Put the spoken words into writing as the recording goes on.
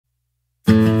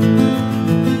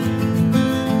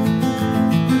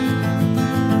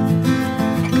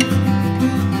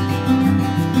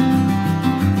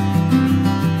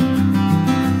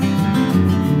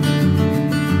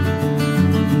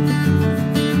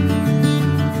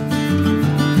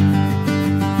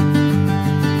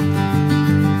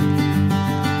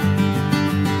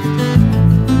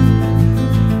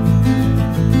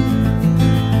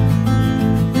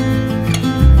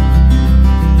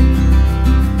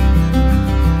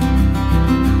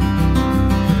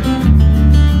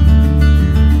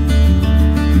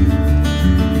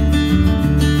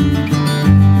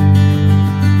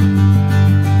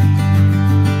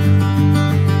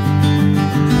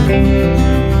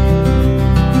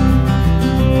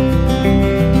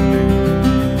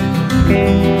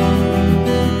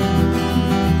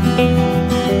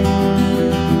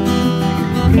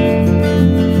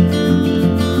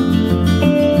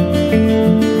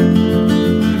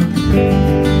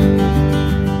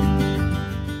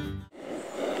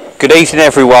Good evening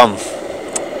everyone.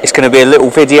 It's going to be a little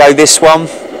video this one.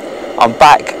 I'm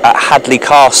back at Hadleigh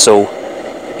Castle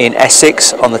in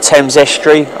Essex on the Thames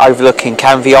Estuary overlooking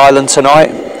Canvey Island tonight.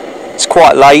 It's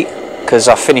quite late because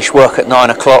I finished work at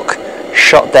 9 o'clock,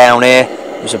 shot down here.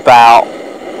 It was about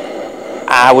an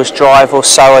hour's drive or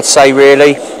so, I'd say,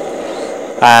 really.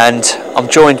 And I'm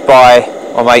joined by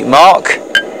my mate Mark.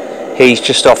 He's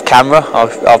just off camera.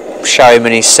 I'll show him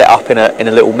and he's set up in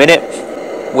a little minute.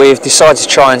 We've decided to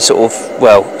try and sort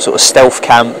of stealth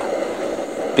camp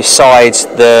beside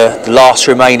the last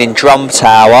remaining drum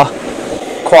tower,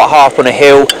 quite high up on a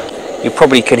hill. You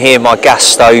probably can hear my gas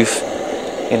stove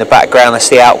in the background. That's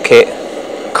the out-kit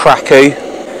Krakow.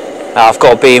 I've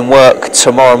got to be in work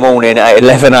tomorrow morning at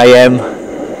 11 AM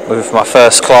with my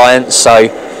first client, so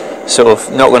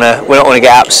we're not gonna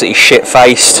get absolutely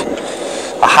shit-faced.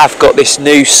 I have got this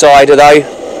new cider though.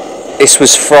 This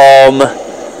was from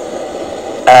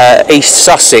East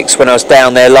Sussex when I was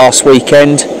down there last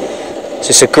weekend. So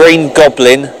it's a Green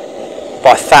Goblin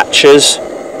by Thatcher's,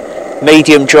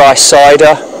 medium dry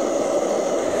cider.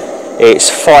 It's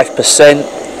 5%,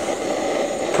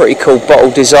 pretty cool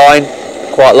bottle design,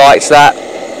 quite liked that.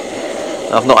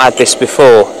 I've not had this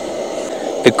before.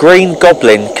 The Green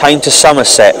Goblin came to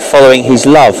Somerset following his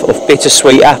love of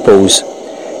bittersweet apples.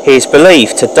 He is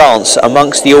believed to dance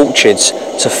amongst the orchards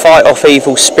to fight off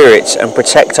evil spirits and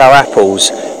protect our apples,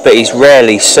 but is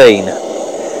rarely seen.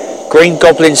 Green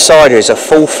Goblin cider is a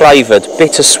full-flavoured,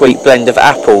 bittersweet blend of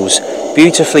apples,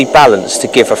 beautifully balanced to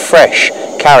give a fresh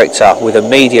character with a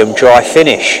medium dry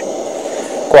finish.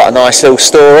 Quite a nice little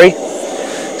story.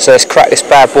 So let's crack this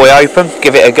bad boy open,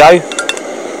 give it a go.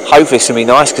 Hopefully it's going to be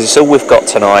nice because it's all we've got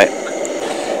tonight.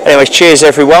 Anyways, cheers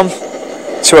everyone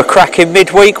to a cracking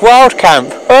midweek wild camp.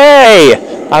 Hey!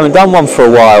 I haven't done one for a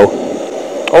while.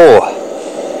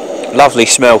 Oh, lovely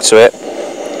smell to it.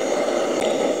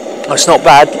 It's not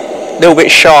bad. A little bit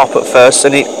sharp at first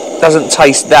and it doesn't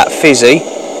taste that fizzy.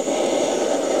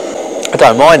 I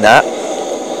don't mind that.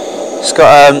 It's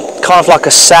got kind of like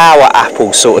a sour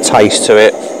apple sort of taste to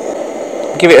it.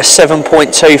 Give it a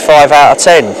 7.25 out of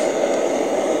 10.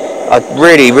 I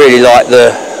really like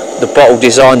the bottle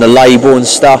design, the label and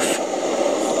stuff.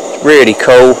 Really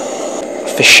cool.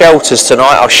 For shelters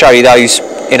tonight, I'll show you those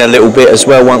in a little bit as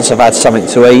well once I've had something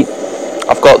to eat.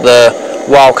 I've got the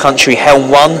Wild Country Helm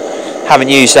 1, haven't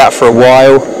used that for a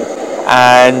while,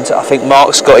 and I think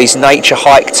Mark's got his Nature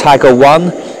Hike Tagger 1,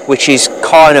 which is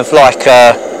kind of like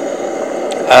a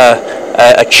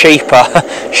cheaper,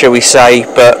 shall we say,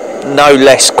 but no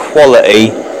less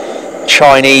quality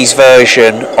Chinese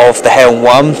version of the Helm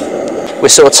 1. We're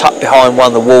sort of tucked behind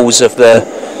one of the walls of the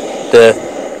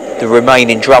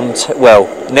remaining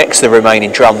next to the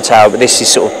remaining drum tower, but this is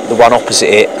sort of the one opposite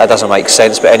it. That doesn't make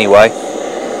sense, but anyway.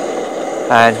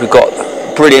 And we've got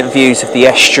brilliant views of the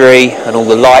estuary and all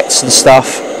the lights and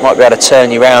stuff. Might be able to turn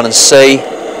you around and see.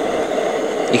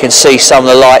 You can see some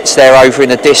of the lights there over in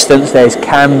the distance. There's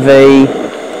Canvey.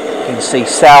 You can see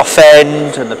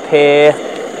Southend and the pier.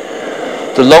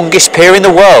 The longest pier in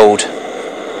the world.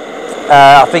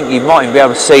 I think you might even be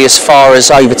able to see as far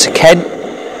as over to Kent.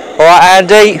 Alright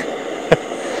Andy?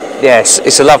 Yes,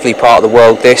 it's a lovely part of the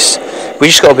world this. We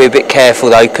just got to be a bit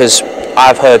careful though, because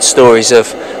I've heard stories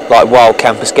of like wild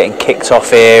campers getting kicked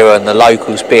off here and the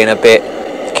locals being a bit,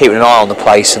 keeping an eye on the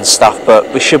place and stuff,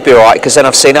 but we should be alright, because then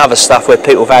I've seen other stuff where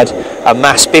people have had a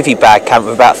mass bivvy bag camp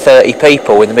of about 30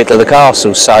 people in the middle of the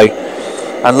castle. So,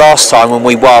 and last time when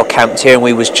we wild camped here and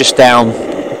we was just down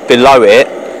below it,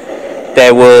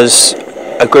 there was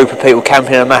a group of people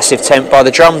camping in a massive tent by the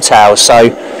drum tower.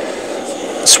 So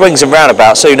swings and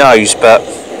roundabouts, who knows. But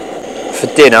for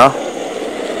dinner,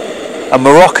 a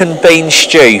Moroccan bean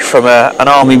stew from an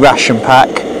army ration pack.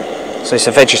 So it's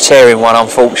a vegetarian one,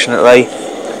 unfortunately.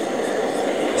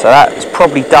 So that's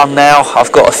probably done now.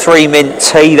 I've got a 3-mint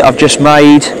tea that I've just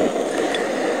made.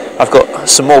 I've got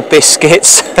some more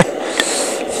biscuits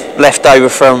left over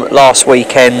from last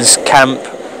weekend's camp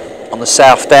on the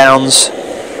South Downs.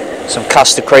 Some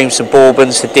custard cream, some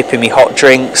bourbons to dip in me hot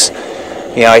drinks.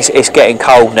 You know, it's getting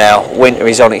cold now. Winter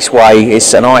is on its way.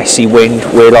 It's an icy wind.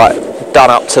 We're like done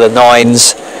up to the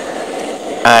nines,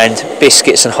 and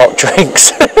biscuits and hot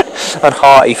drinks and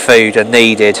hearty food are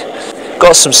needed.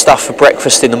 Got some stuff for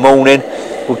breakfast in the morning.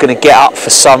 We're going to get up for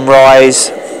sunrise,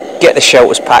 get the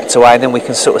shelters packed away, and then we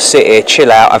can sort of sit here,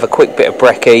 chill out, have a quick bit of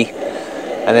brekkie,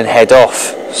 and then head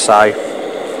off. So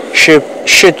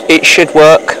it should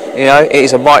work. You know, it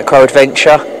is a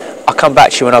micro-adventure. I'll come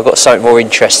back to you when I've got something more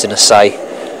interesting to say,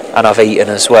 and I've eaten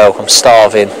as well. I'm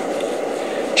starving.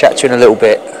 Chat to you in a little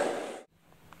bit.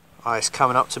 It's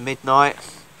coming up to midnight.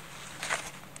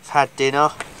 I've had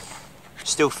dinner.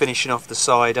 Still finishing off the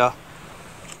cider.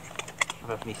 I've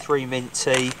had my 3 mint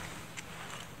tea.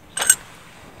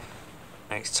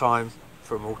 Next time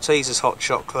for a Malteser's hot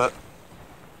chocolate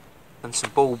and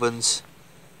some bourbons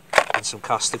and some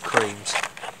custard creams.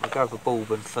 I'll go for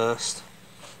bourbon first.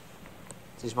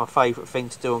 This is my favourite thing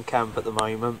to do on camp at the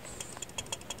moment.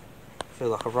 I feel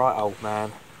like a right old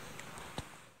man.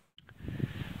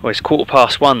 Well, it's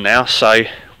 1:15 now, so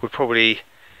we're probably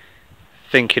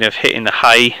thinking of hitting the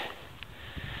hay.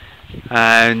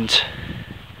 And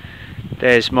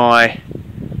there's my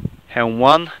Helm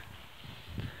 1.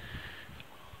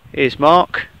 Here's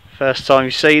Mark, first time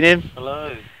you've seen him.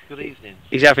 Hello, good evening.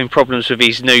 He's having problems with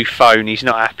his new phone, he's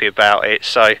not happy about it,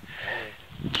 so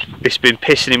it's been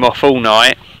pissing him off all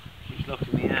night. Keeps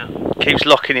locking me out. Keeps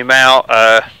locking him out.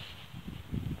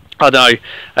 I know,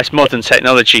 that's modern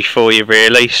technology for you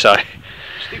really, so...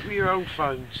 Stick with your old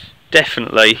phones.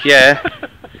 Definitely, yeah,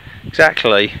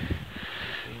 exactly.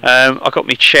 I got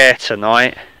my chair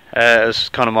tonight as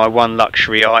kind of my one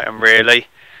luxury item really,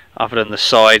 other than the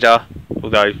cider,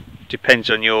 although depends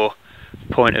on your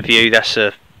point of view, that's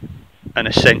an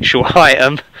essential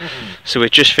item. So we're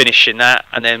just finishing that,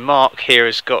 and then Mark here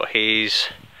has got his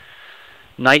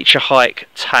Nature Hike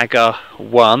Tagger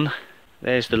 1.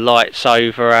 There's the lights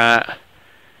over at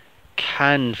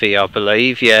Canvey, I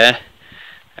believe, yeah,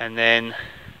 and then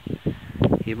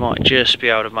you might just be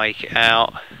able to make it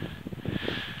out.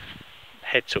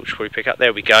 Head torch before we pick up,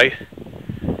 there we go.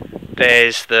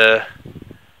 There's the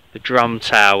drum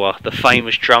tower, the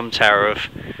famous drum tower of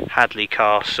Hadleigh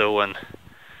Castle, and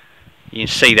you can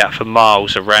see that for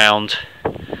miles around.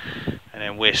 And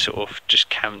then we're sort of just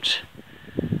camped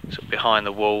sort of behind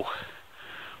the wall.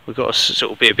 We've got to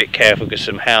sort of be a bit careful because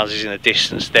some houses in the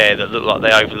distance there that look like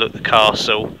they overlook the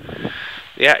castle.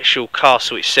 The actual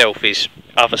castle itself is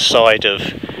other side of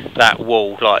that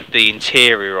wall, like the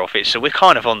interior of it, so we're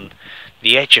kind of on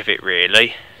the edge of it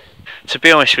really. To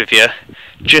be honest with you,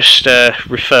 just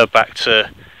refer back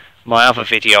to my other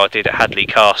video I did at Hadleigh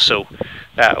Castle.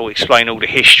 That will explain all the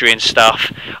history and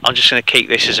stuff. I'm just going to keep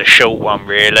this as a short one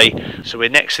really. So we're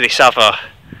next to this other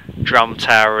drum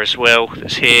tower as well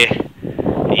that's here.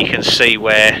 You can see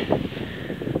where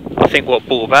I think what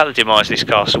brought about the demise of this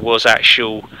castle was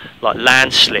actual like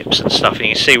landslips and stuff, and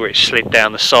you can see where it slid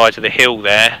down the side of the hill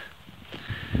there.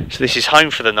 So this is home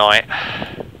for the night.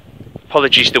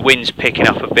 Apologies, the wind's picking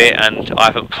up a bit and I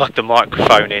haven't plugged the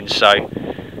microphone in, so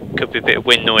could be a bit of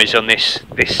wind noise on this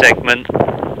segment. Well,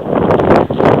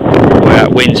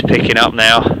 that wind's picking up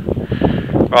now.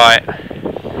 Right,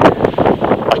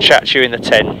 I'll chat to you in the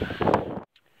tent.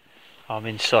 I'm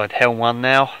inside Helm 1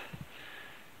 now.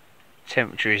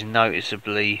 Temperature is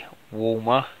noticeably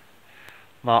warmer.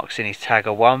 Mark's in his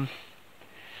Tagger 1,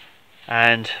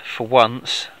 and for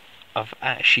once I've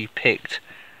actually picked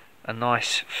a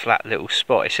nice flat little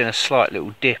spot. It's in a slight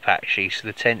little dip actually, so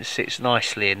the tent sits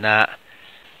nicely in that,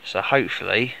 so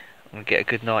hopefully I'm going to get a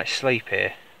good night's sleep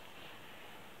here.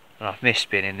 And I've missed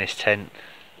being in this tent.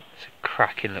 It's a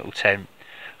cracking little tent.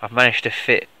 I've managed to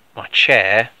fit my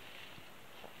chair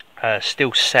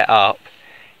still set up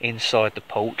inside the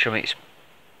porch. I mean, it's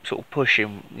sort of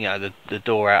pushing, you know, the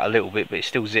door out a little bit, but it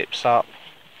still zips up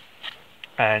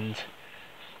and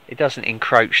it doesn't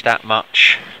encroach that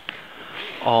much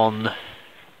on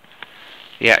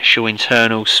the actual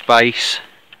internal space.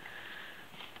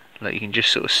 Like, you can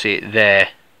just sort of see it there.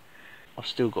 I've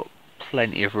still got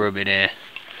plenty of room in here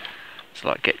to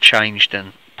like get changed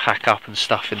and pack up and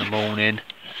stuff in the morning,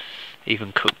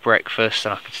 even cook breakfast,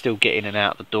 and I can still get in and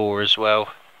out the door as well.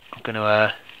 I'm going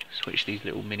to switch these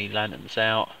little mini lanterns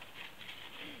out.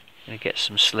 I'm going to get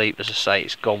some sleep. As I say,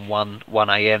 it's gone 1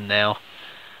 AM now.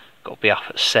 Got to be up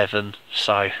at 7,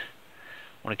 so I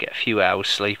want to get a few hours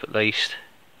sleep at least.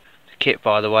 The kit,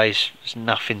 by the way, is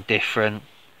nothing different.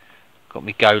 Got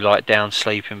my Go Light Down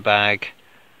sleeping bag.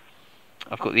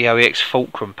 I've got the OEX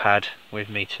fulcrum pad with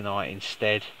me tonight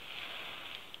instead.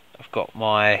 I've got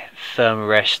my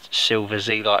Thermarest Silver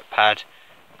Z-Light pad,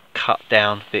 cut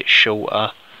down a bit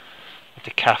shorter. A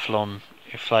Decathlon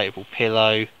inflatable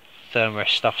pillow, Thermarest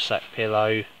stuff sack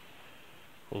pillow,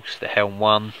 also the Helm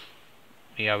 1,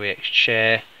 the OEX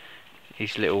chair,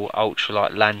 these little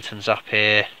ultralight lanterns up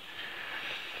here,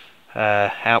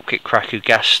 Outkit Kraku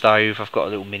gas stove. I've got a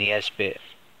little mini Esbit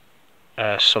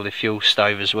solid fuel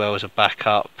stove as well as a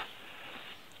backup.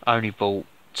 Only bought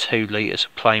 2 litres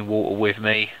of plain water with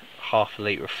me, half a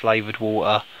litre of flavoured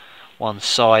water, 1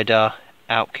 cider,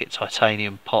 Outkit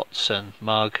titanium pots and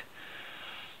mug,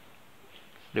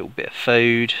 little bit of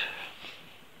food.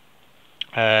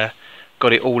 Got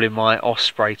it all in my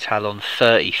Osprey Talon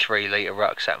 33 litre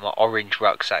rucksack, my orange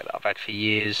rucksack that I've had for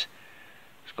years.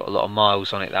 It's got a lot of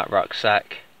miles on it, that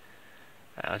rucksack.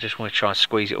 I just want to try and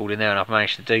squeeze it all in there, and I've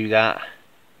managed to do that.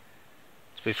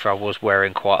 To be fair, I was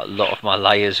wearing quite a lot of my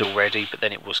layers already, but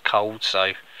then it was cold,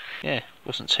 so yeah,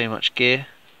 wasn't too much gear.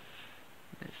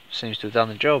 It seems to have done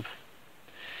the job.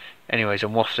 Anyways,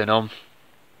 I'm waffling on.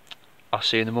 I'll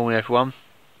see you in the morning, everyone.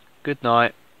 Good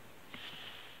night.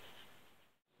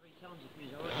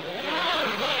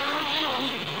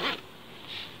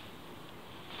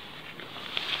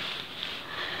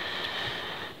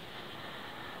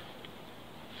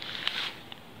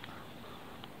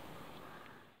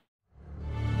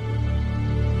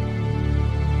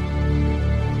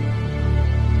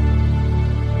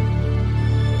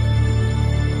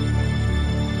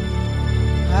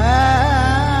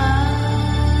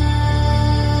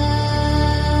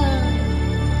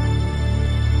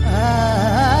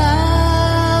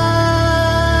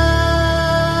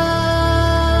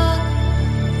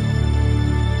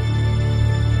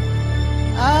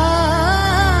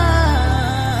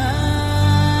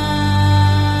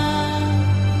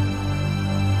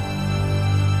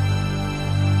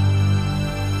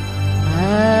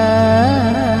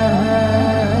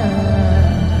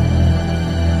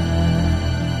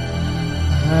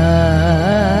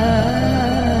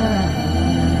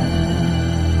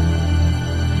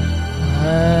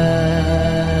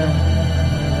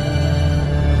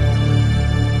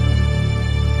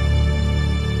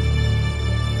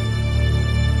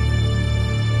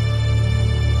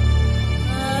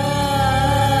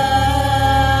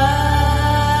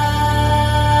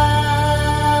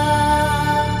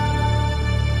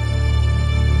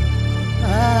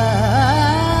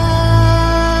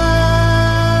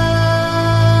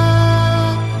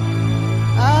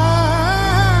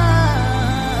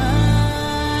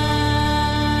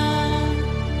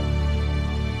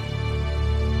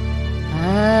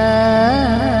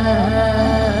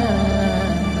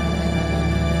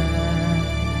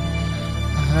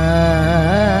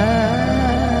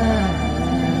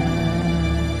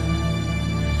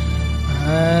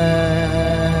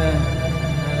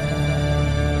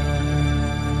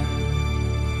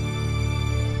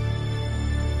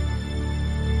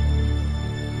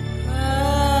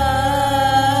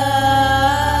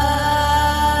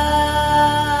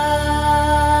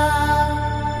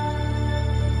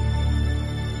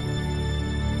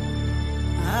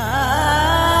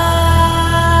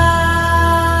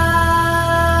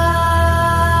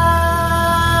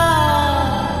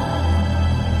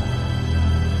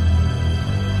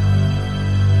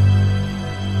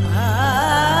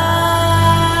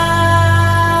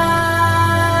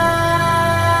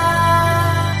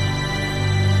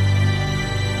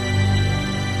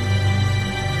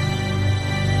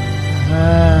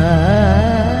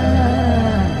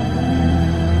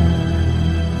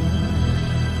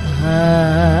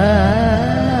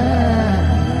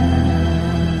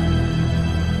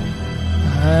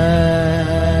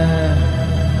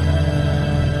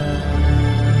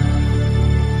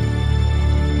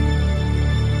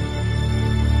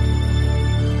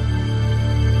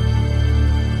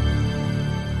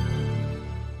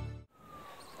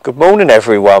 Good morning,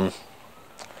 everyone.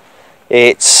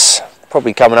 It's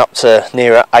probably coming up to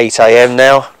near 8 AM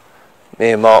now.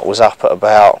 Me and Mark was up at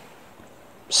about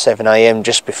 7 AM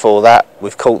just before that.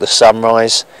 We've caught the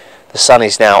sunrise. The sun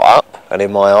is now up and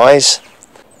in my eyes.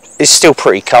 It's still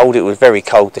pretty cold. It was very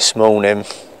cold this morning.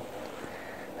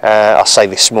 I say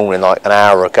this morning like an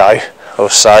hour ago or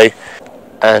so.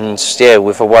 And yeah,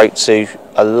 we've awoke to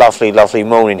a lovely, lovely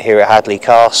morning here at Hadleigh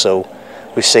Castle.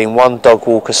 We've seen one dog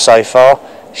walker so far.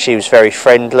 She was very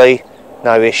friendly,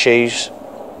 no issues.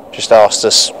 Just asked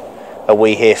us, are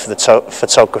we here for the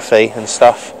photography and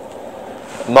stuff.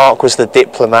 Mark was the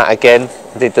diplomat again,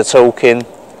 did the talking,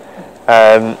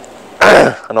 and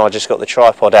I just got the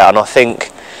tripod out. And I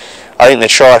think the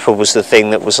tripod was the thing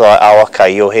that was like, oh,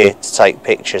 okay, you're here to take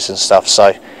pictures and stuff.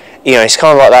 So, you know, it's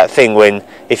kind of like that thing when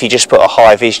if you just put a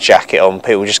high-vis jacket on,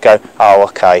 people just go, oh,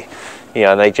 okay, you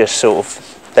know, and they just sort of.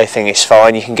 They think it's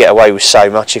fine. You can get away with so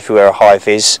much if you wear a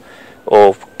high-vis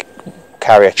or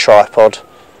carry a tripod.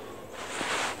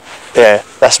 Yeah,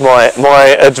 that's my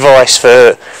advice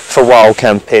for wild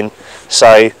camping.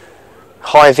 So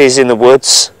high-vis in the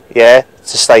woods, yeah,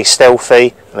 to stay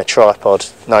stealthy, and a tripod,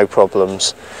 no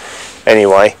problems.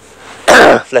 Anyway,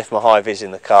 left my high-vis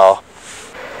in the car.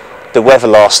 The weather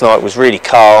last night was really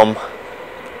calm.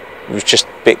 It was just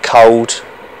a bit cold.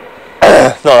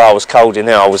 Not that I was cold in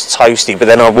there, I was toasty, but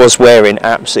then I was wearing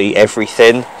absolutely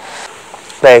everything.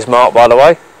 There's Mark, by the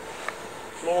way.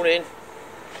 Morning.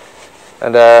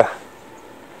 And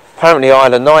apparently I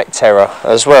had a night terror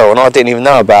as well, and I didn't even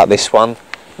know about this one.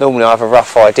 Normally I have a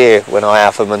rough idea when I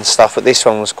have them and stuff, but this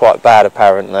one was quite bad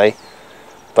apparently.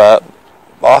 But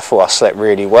I thought I slept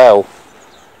really well.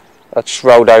 I just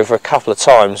rolled over a couple of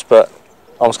times, but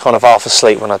I was kind of half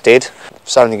asleep when I did.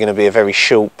 It's only going to be a very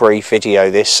short, brief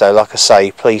video this, so like I say,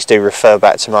 please do refer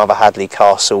back to my other Hadleigh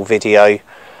Castle video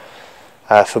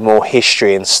for more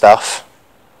history and stuff.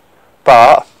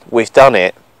 But we've done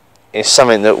it. It's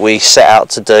something that we set out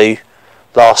to do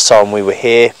last time we were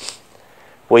here.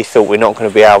 We thought we're not going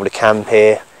to be able to camp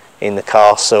here in the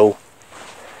castle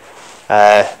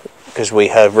because we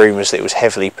heard rumours that it was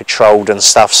heavily patrolled and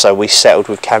stuff, so we settled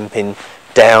with camping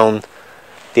down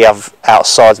the other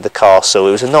outside of the castle.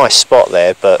 It was a nice spot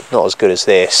there, but not as good as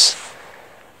this.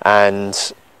 And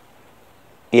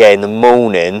yeah, in the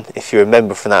morning, if you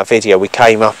remember from that video, we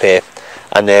came up here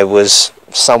and there was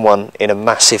someone in a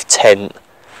massive tent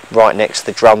right next to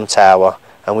the drum tower,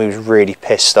 and we was really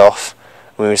pissed off.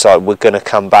 We was like, we're gonna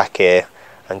come back here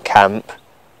and camp.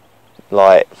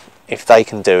 Like, if they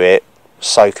can do it,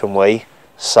 so can we.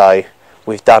 So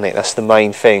we've done it. That's the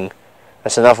main thing.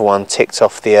 That's another one ticked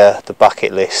off the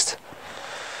bucket list.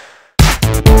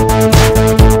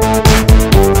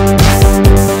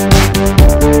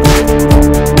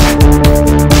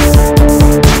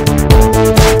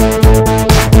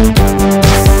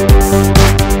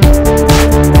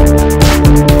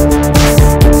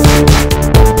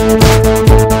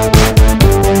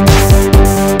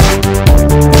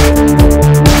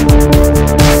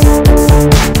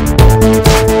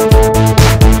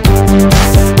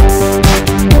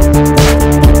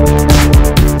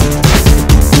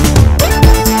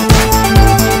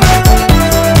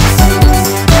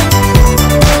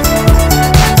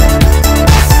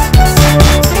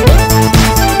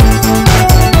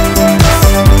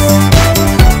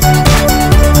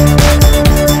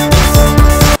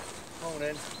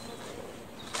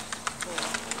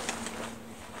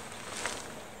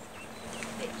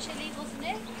 Chilly, wasn't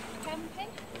it? Camping?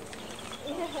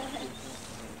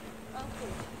 Oh,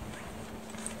 good.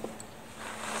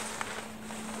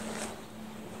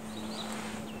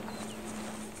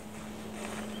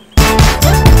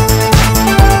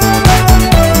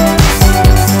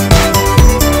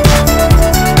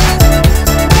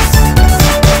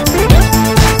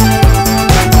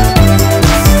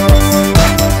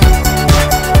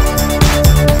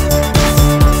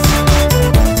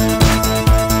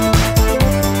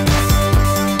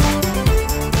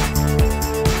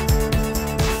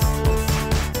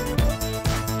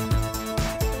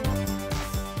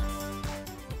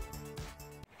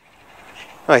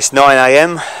 Well, it's 9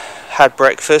 AM, had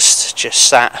breakfast, just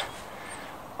sat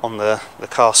on the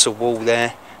castle wall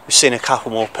there. We've seen a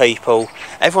couple more people.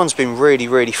 Everyone's been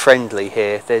really friendly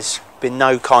here. There's been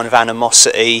no kind of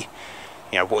animosity,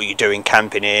 you know, what are you doing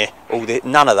camping here,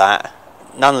 none of that,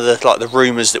 none of the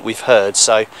rumours that we've heard.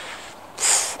 So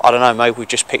I don't know, maybe we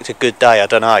just picked a good day, I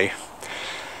don't know.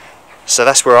 So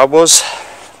that's where I was,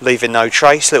 leaving no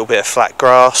trace, a little bit of flat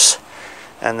grass,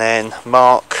 and then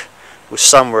Mark was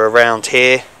somewhere around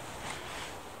here.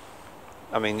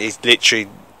 I mean, he's literally,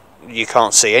 you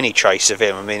can't see any trace of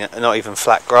him. I mean, not even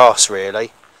flat grass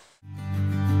really.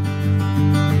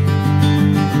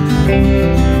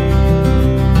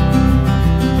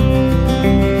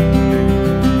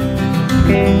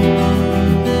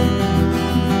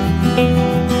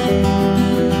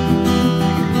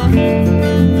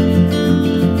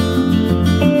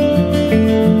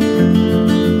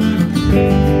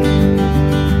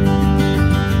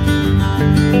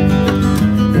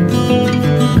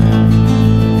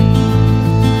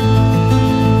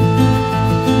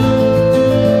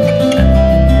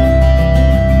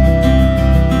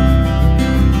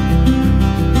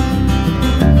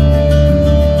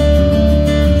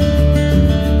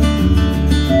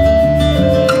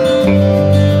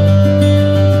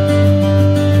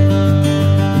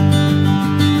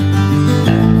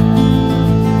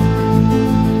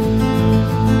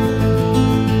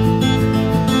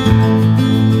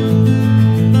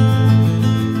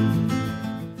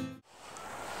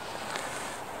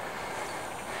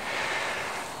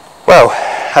 Well,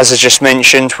 as I just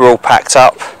mentioned, we're all packed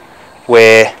up.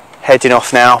 We're heading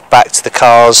off now, back to the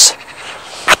cars.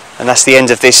 And that's the end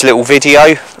of this little video.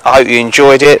 I hope you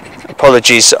enjoyed it.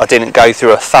 Apologies I didn't go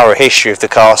through a thorough history of the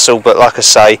castle, but like I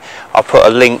say, I'll put a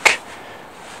link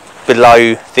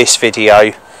below this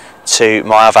video to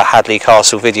my other Hadleigh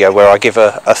Castle video where I give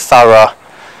a thorough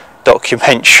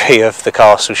documentary of the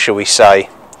castle, shall we say.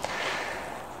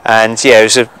 And yeah, it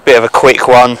was a bit of a quick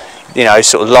one, you know,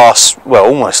 sort of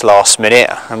almost last minute.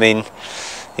 I mean,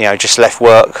 you know, just left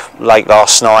work late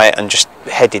last night and just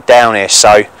headed down here,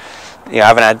 so you know, I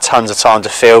haven't had tons of time to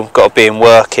film. Got to be in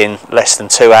work in less than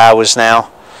 2 hours now,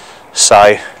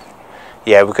 so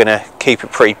yeah, we're going to keep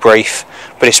it pretty brief,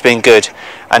 but it's been good,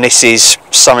 and this is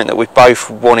something that we've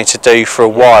both wanted to do for a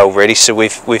while really, so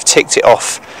we've ticked it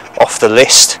off the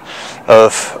list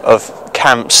of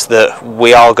camps that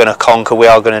we are going to conquer, we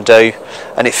are going to do,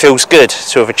 and it feels good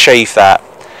to have achieved that.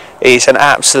 It's an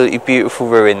absolutely beautiful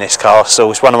ruin, this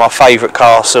castle. It's one of my favourite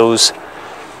castles.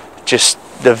 Just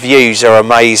the views are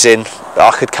amazing.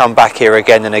 I could come back here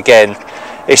again and again.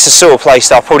 It's the sort of place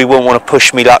that I probably wouldn't want to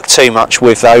push me luck too much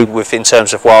with though, in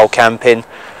terms of wild camping.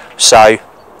 So,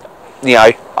 you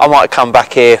know, I might come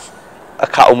back here a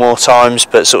couple more times,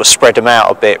 but sort of spread them out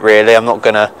a bit really. I'm not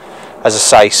going to, as I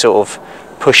say, sort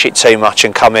of push it too much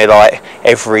and come here like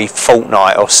every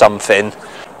fortnight or something.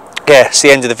 Yeah, it's the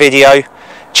end of the video.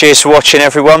 Cheers for watching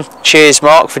everyone. Cheers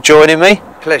Mark for joining me.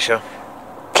 Pleasure.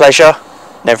 Pleasure,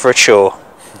 never a chore.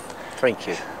 Thank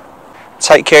you.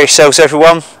 Take care of yourselves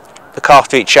everyone. Look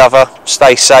after each other,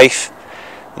 stay safe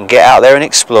and get out there and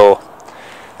explore.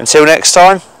 Until next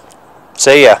time,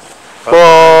 see ya.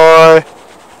 Bye. Bye.